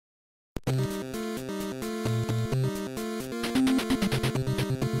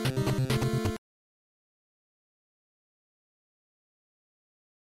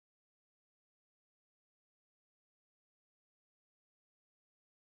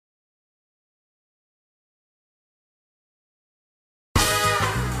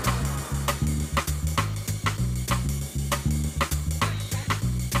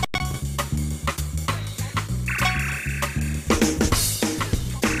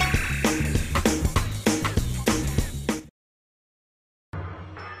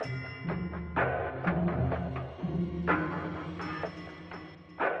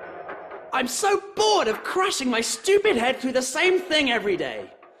so bored of crashing my stupid head through the same thing every day.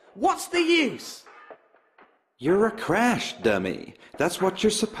 What's the use? You're a crash dummy. That's what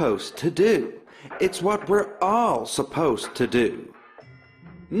you're supposed to do. It's what we're all supposed to do.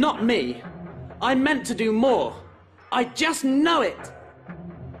 Not me. I'm meant to do more. I just know it.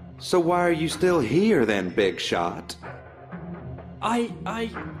 So why are you still here then, big shot? I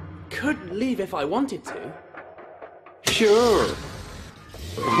could leave if I wanted to. Sure.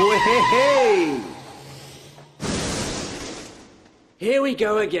 Way! Here we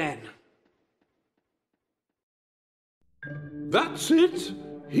go again. That's it.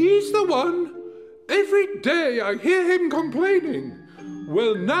 He's the one. Every day I hear him complaining.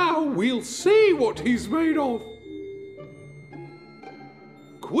 Well, now we'll see what he's made of.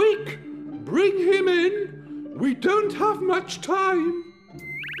 Quick, bring him in. We don't have much time.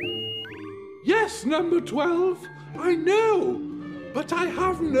 Yes, number 12, I know, but I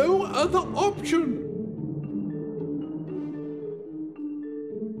have no other option.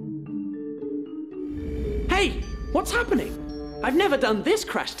 Hey, what's happening? I've never done this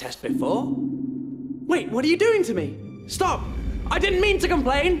crash test before. Wait, what are you doing to me? Stop! I didn't mean to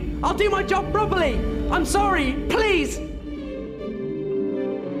complain! I'll do my job properly! I'm sorry, please!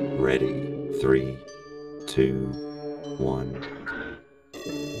 Ready. 3, 2, 1.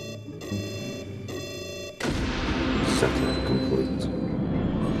 Setup complete.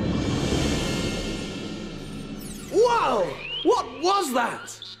 Whoa! What was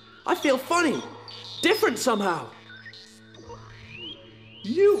that? I feel funny. Different somehow.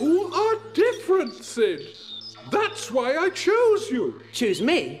 You are different, Sid. That's why I chose you. Choose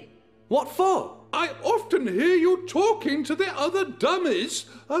me? What for? I often hear you talking to the other dummies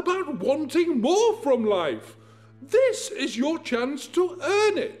about wanting more from life. This is your chance to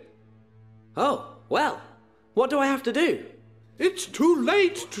earn it. Oh, well, what do I have to do? It's too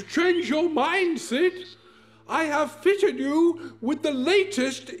late to change your mind, Sid. I have fitted you with the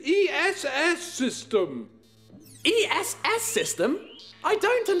latest ESS system. ESS system? I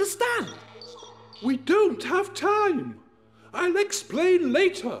don't understand. We don't have time. I'll explain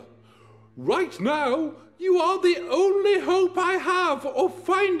later. Right now, you are the only hope I have of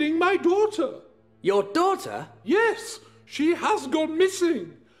finding my daughter. Your daughter? Yes, she has gone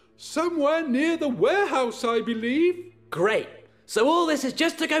missing. Somewhere near the warehouse, I believe. Great. So all this is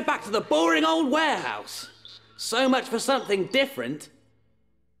just to go back to the boring old warehouse. So much for something different.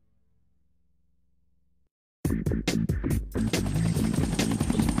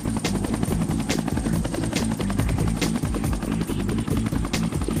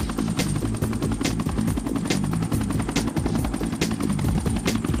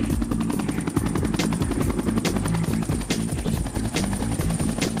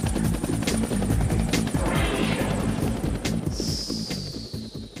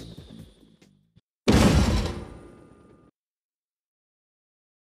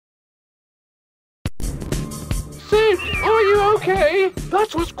 Sid, are you okay?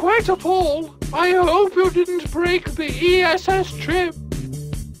 That was quite a fall. I hope you didn't break the ESS chip.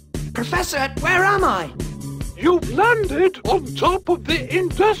 Professor, where am I? You've landed on top of the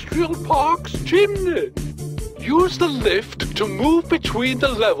industrial park's chimney. Use the lift to move between the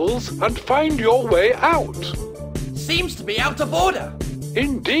levels and find your way out. Seems to be out of order.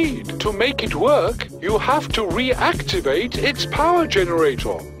 Indeed, to make it work, you have to reactivate its power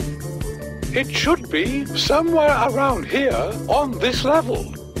generator. It should be somewhere around here on this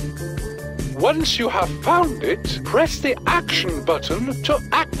level. Once you have found it, press the action button to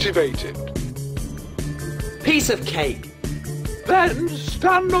activate it. Piece of cake. Then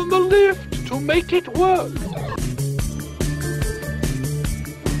stand on the lift to make it work.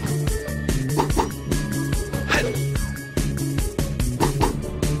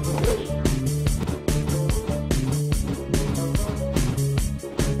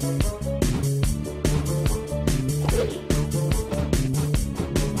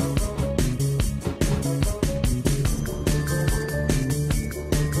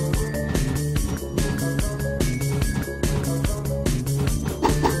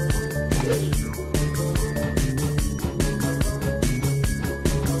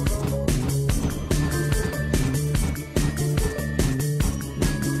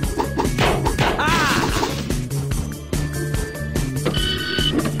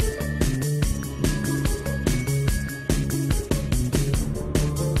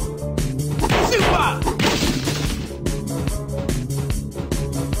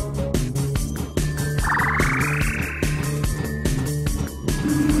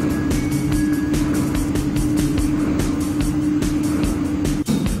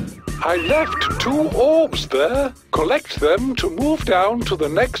 I left 2 orbs there. Collect them to move down to the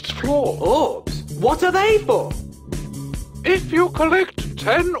next floor. Orbs? What are they for? If you collect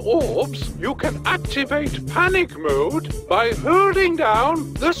 10 orbs, you can activate panic mode by holding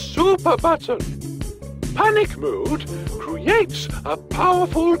down the super button. Panic mode creates a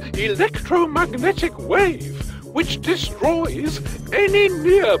powerful electromagnetic wave which destroys any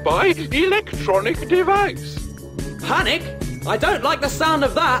nearby electronic device. Panic? I don't like the sound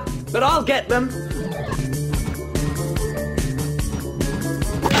of that, but I'll get them.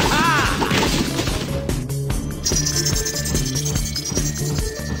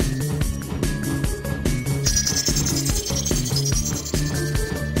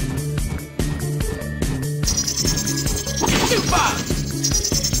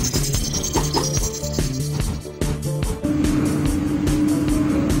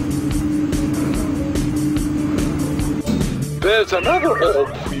 There's another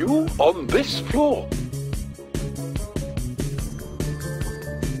orb for you on this floor.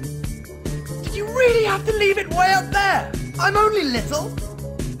 Did you really have to leave it way up there? I'm only little.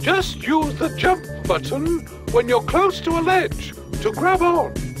 Just use the jump button when you're close to a ledge to grab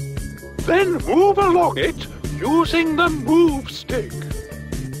on. Then move along it using the move stick.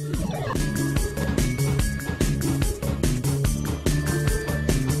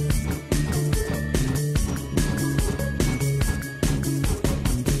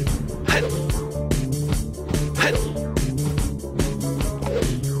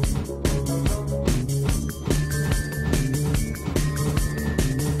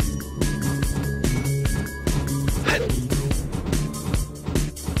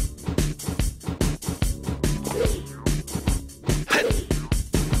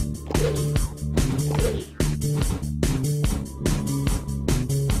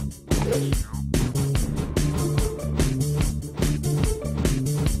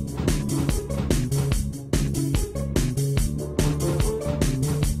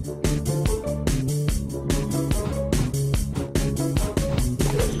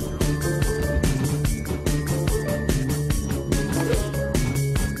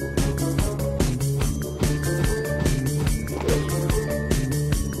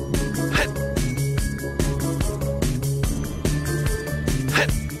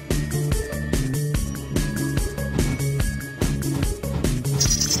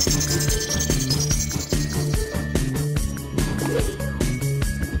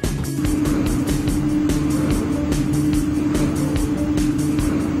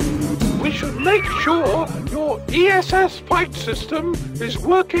 Make sure your ESS fight system is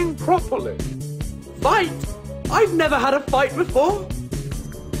working properly. Fight? I've never had a fight before.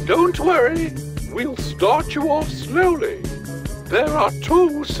 Don't worry, we'll start you off slowly. There are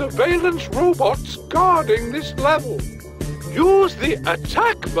 2 surveillance robots guarding this level. Use the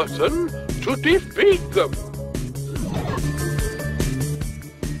attack button to defeat them.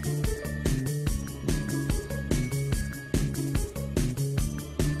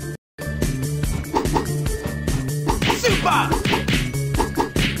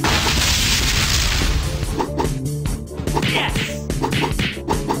 Yes!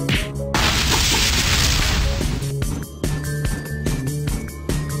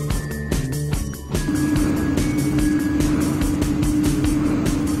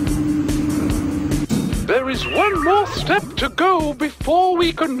 There is one more step to go before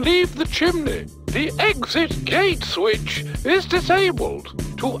we can leave the chimney. The exit gate switch is disabled.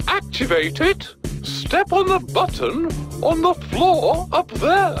 To activate it, step on the button on the floor up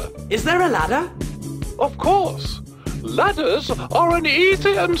there. Is there a ladder? Of course. Ladders are an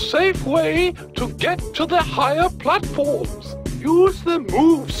easy and safe way to get to the higher platforms. Use the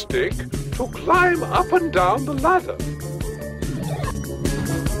move stick to climb up and down the ladder.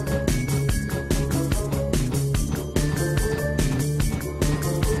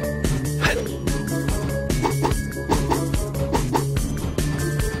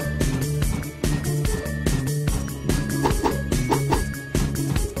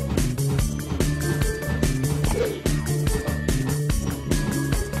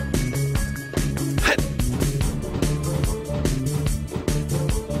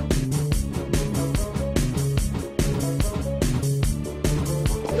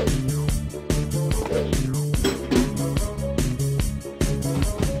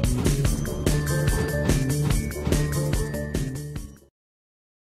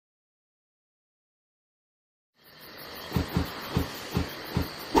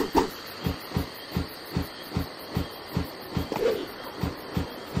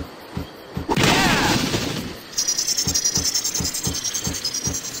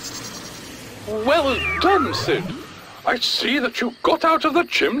 Well done, Sid. I see that you got out of the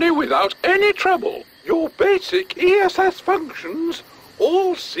chimney without any trouble. Your basic ESS functions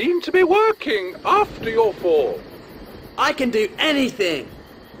all seem to be working after your fall. I can do anything.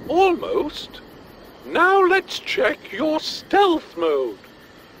 Almost. Now let's check your stealth mode.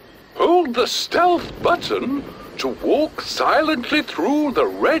 Hold the stealth button to walk silently through the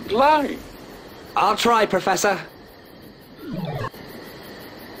red line. I'll try, Professor.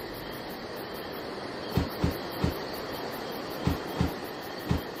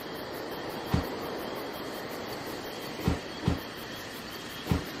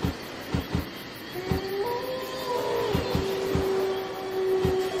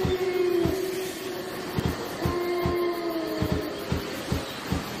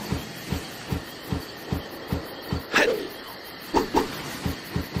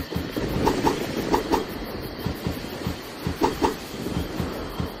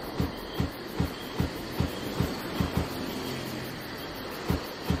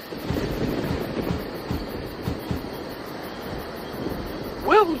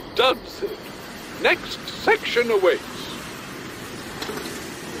 Well done, Sid. Next section awaits.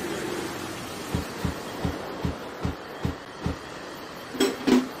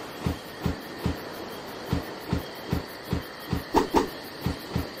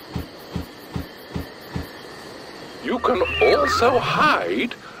 You can also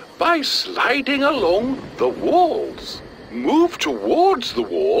hide by sliding along the walls. Move towards the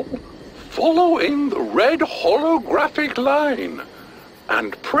wall, following the red holographic line,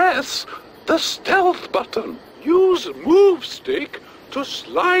 and press the stealth button. Use move stick to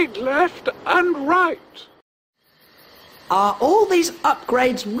slide left and right. Are all these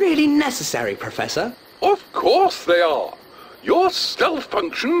upgrades really necessary, Professor? Of course they are. Your stealth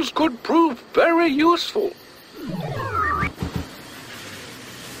functions could prove very useful.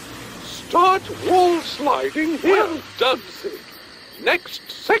 Start wall sliding here. Well done, Sid.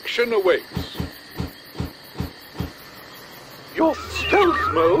 Next section awaits. Your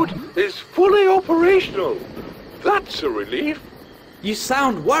stealth mode is fully operational. That's a relief. You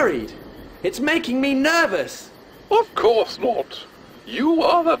sound worried. It's making me nervous. Of course not. You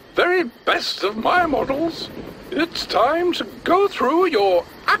are the very best of my models. It's time to go through your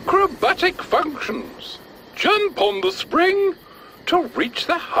acrobatic functions. Jump on the spring to reach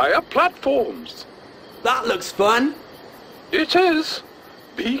the higher platforms. That looks fun. It is.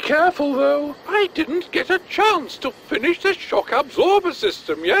 Be careful, though. I didn't get a chance to finish the shock absorber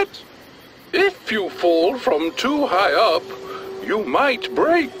system yet. If you fall from too high up, you might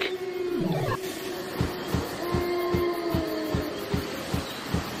break.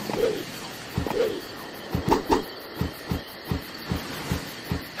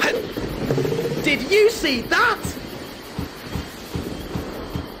 Did you see that?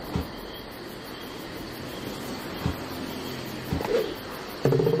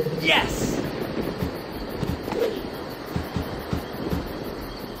 Yes!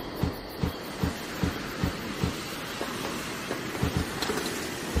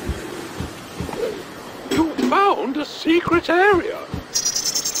 You found a secret area.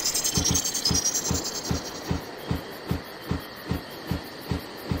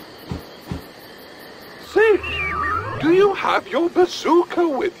 Sid, do you have your bazooka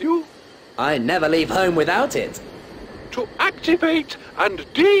with you? I never leave home without it. To activate and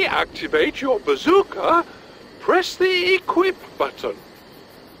deactivate your bazooka, press the equip button.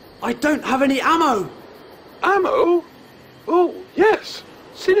 I don't have any ammo. Ammo? Oh, yes.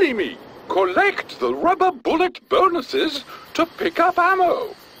 Silly me. Collect the rubber bullet bonuses to pick up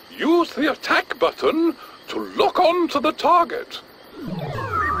ammo. Use the attack button to lock on to the target.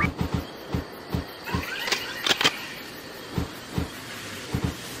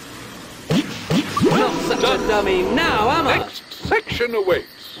 Not such a dummy now, am I? Next section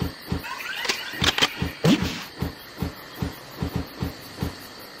awaits.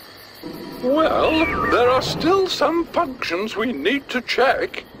 Well, there are still some functions we need to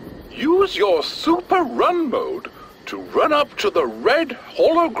check. Use your super run mode to run up to the red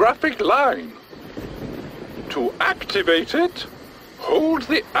holographic line. To activate it, hold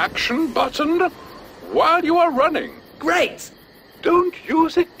the action button while you are running. Great! Don't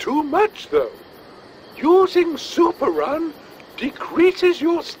use it too much, though. Using Super Run decreases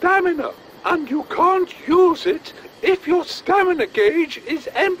your stamina, and you can't use it if your stamina gauge is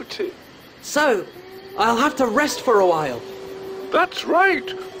empty. So, I'll have to rest for a while. That's right.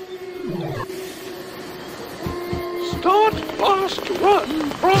 Start fast run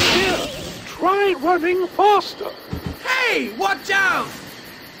from here. Try running faster. Hey, watch out!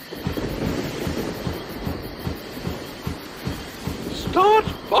 Start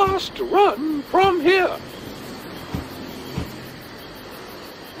fast run from here.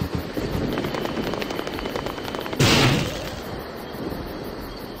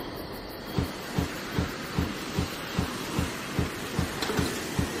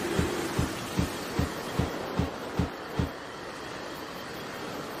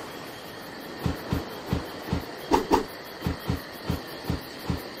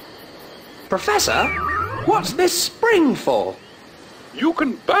 Professor, what's this spring for? You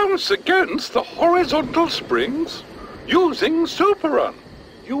can bounce against the horizontal springs using Super Run.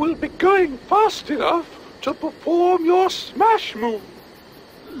 You will be going fast enough to perform your smash move.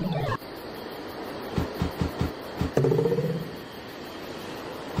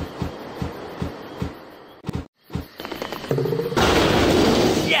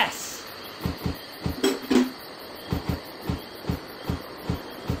 Yes!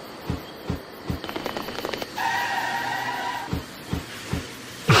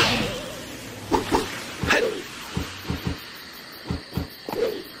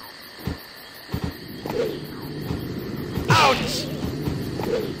 Ouch!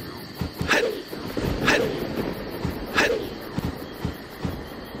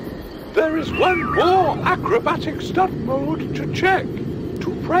 There is one more acrobatic stunt mode to check.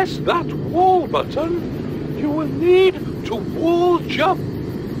 To press that wall button, you will need to wall jump.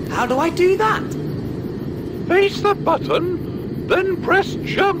 How do I do that? Face the button, then press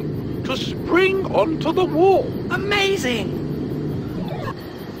jump to spring onto the wall. Amazing!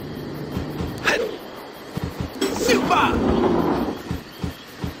 Super!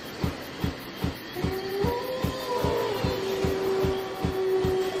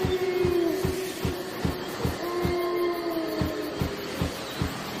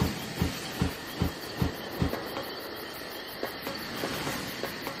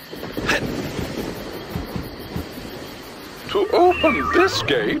 To open this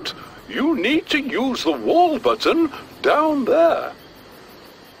gate, you need to use the wall button down there.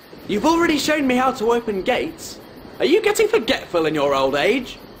 You've already shown me how to open gates. Are you getting forgetful in your old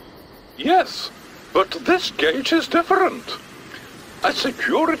age? Yes, but this gate is different. A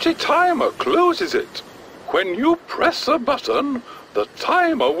security timer closes it. When you press the button, the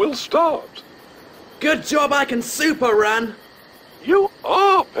timer will start. Good job I can super run. You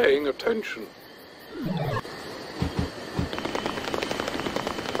are paying attention.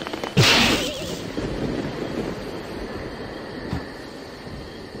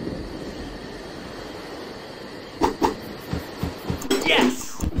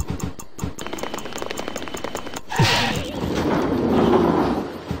 Yes!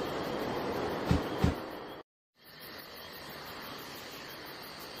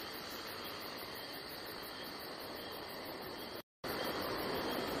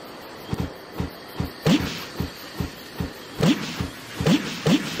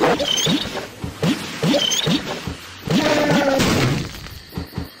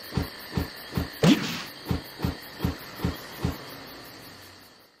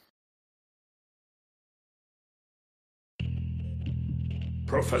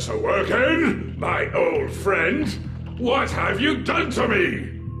 Professor Workin, my old friend, what have you done to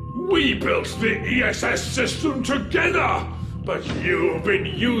me? We built the ESS system together, but you've been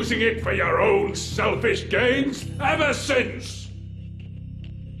using it for your own selfish gains ever since.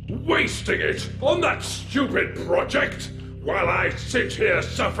 Wasting it on that stupid project while I sit here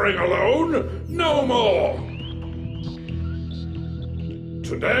suffering alone? No more!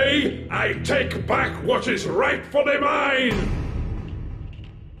 Today, I take back what is rightfully mine!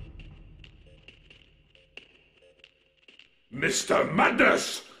 Mr.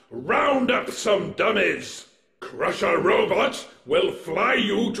 Madness, round up some dummies. Crusher Robot will fly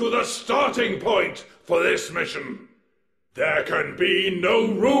you to the starting point for this mission. There can be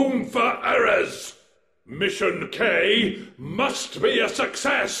no room for errors. Mission K must be a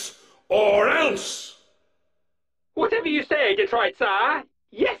success, or else. Whatever you say, Detroit, sir.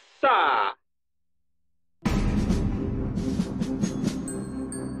 Yes, sir.